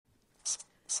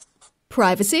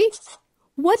Privacy?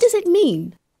 What does it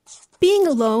mean? Being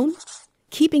alone?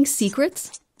 Keeping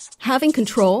secrets? Having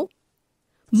control?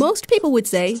 Most people would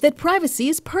say that privacy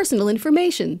is personal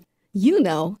information. You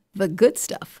know, the good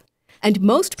stuff. And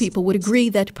most people would agree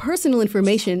that personal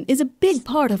information is a big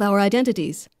part of our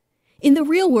identities. In the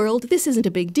real world, this isn't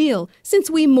a big deal, since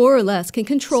we more or less can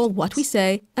control what we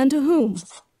say and to whom.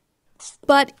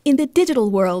 But in the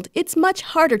digital world, it's much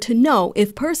harder to know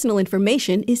if personal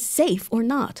information is safe or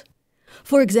not.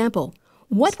 For example,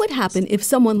 what would happen if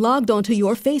someone logged onto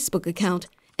your Facebook account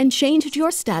and changed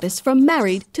your status from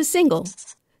married to single?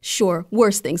 Sure,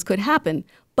 worse things could happen,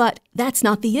 but that's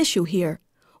not the issue here.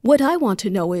 What I want to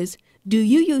know is, do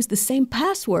you use the same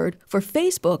password for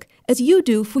Facebook as you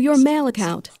do for your mail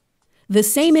account? The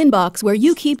same inbox where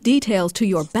you keep details to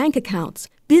your bank accounts,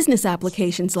 business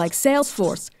applications like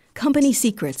Salesforce, company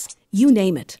secrets, you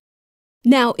name it.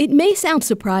 Now, it may sound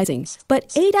surprising,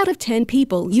 but 8 out of 10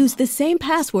 people use the same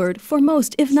password for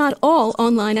most, if not all,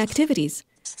 online activities.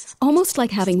 Almost like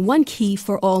having one key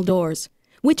for all doors,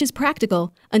 which is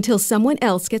practical until someone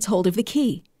else gets hold of the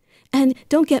key. And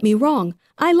don't get me wrong,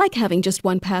 I like having just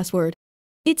one password.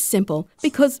 It's simple,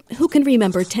 because who can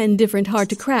remember 10 different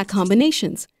hard-to-crack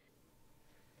combinations?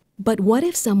 But what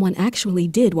if someone actually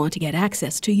did want to get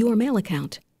access to your mail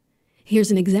account?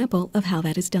 Here's an example of how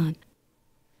that is done.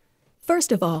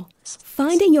 First of all,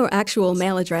 finding your actual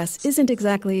mail address isn't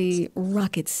exactly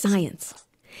rocket science.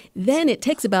 Then it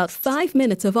takes about 5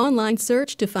 minutes of online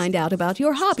search to find out about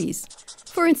your hobbies.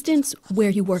 For instance, where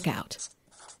you work out.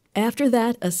 After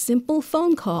that, a simple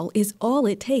phone call is all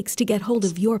it takes to get hold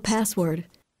of your password.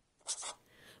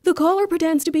 The caller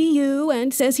pretends to be you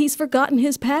and says he's forgotten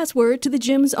his password to the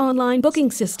gym's online booking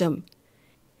system.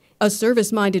 A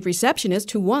service-minded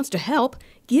receptionist who wants to help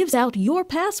gives out your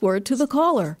password to the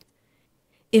caller.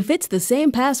 If it's the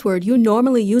same password you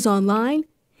normally use online,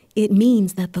 it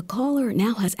means that the caller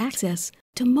now has access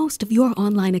to most of your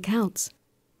online accounts.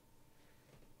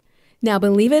 Now,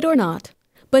 believe it or not,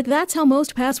 but that's how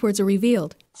most passwords are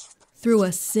revealed, through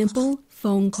a simple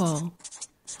phone call.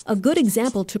 A good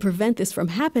example to prevent this from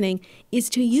happening is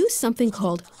to use something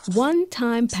called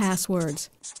one-time passwords.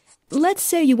 Let's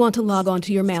say you want to log on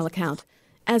to your mail account.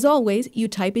 As always, you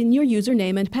type in your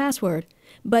username and password.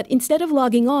 But instead of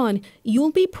logging on,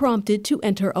 you'll be prompted to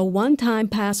enter a one-time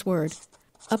password.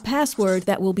 A password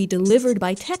that will be delivered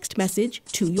by text message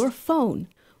to your phone.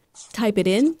 Type it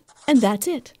in, and that's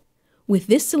it. With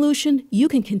this solution, you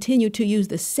can continue to use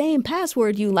the same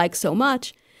password you like so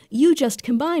much. You just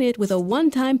combine it with a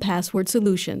one-time password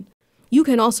solution. You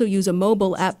can also use a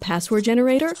mobile app password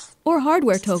generator or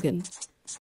hardware token.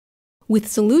 With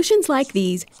solutions like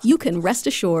these, you can rest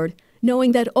assured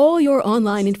knowing that all your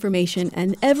online information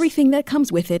and everything that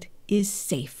comes with it is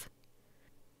safe.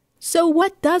 So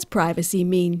what does privacy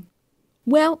mean?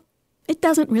 Well, it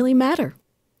doesn't really matter,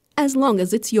 as long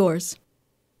as it's yours.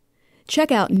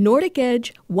 Check out Nordic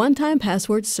Edge One-Time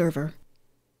Password Server.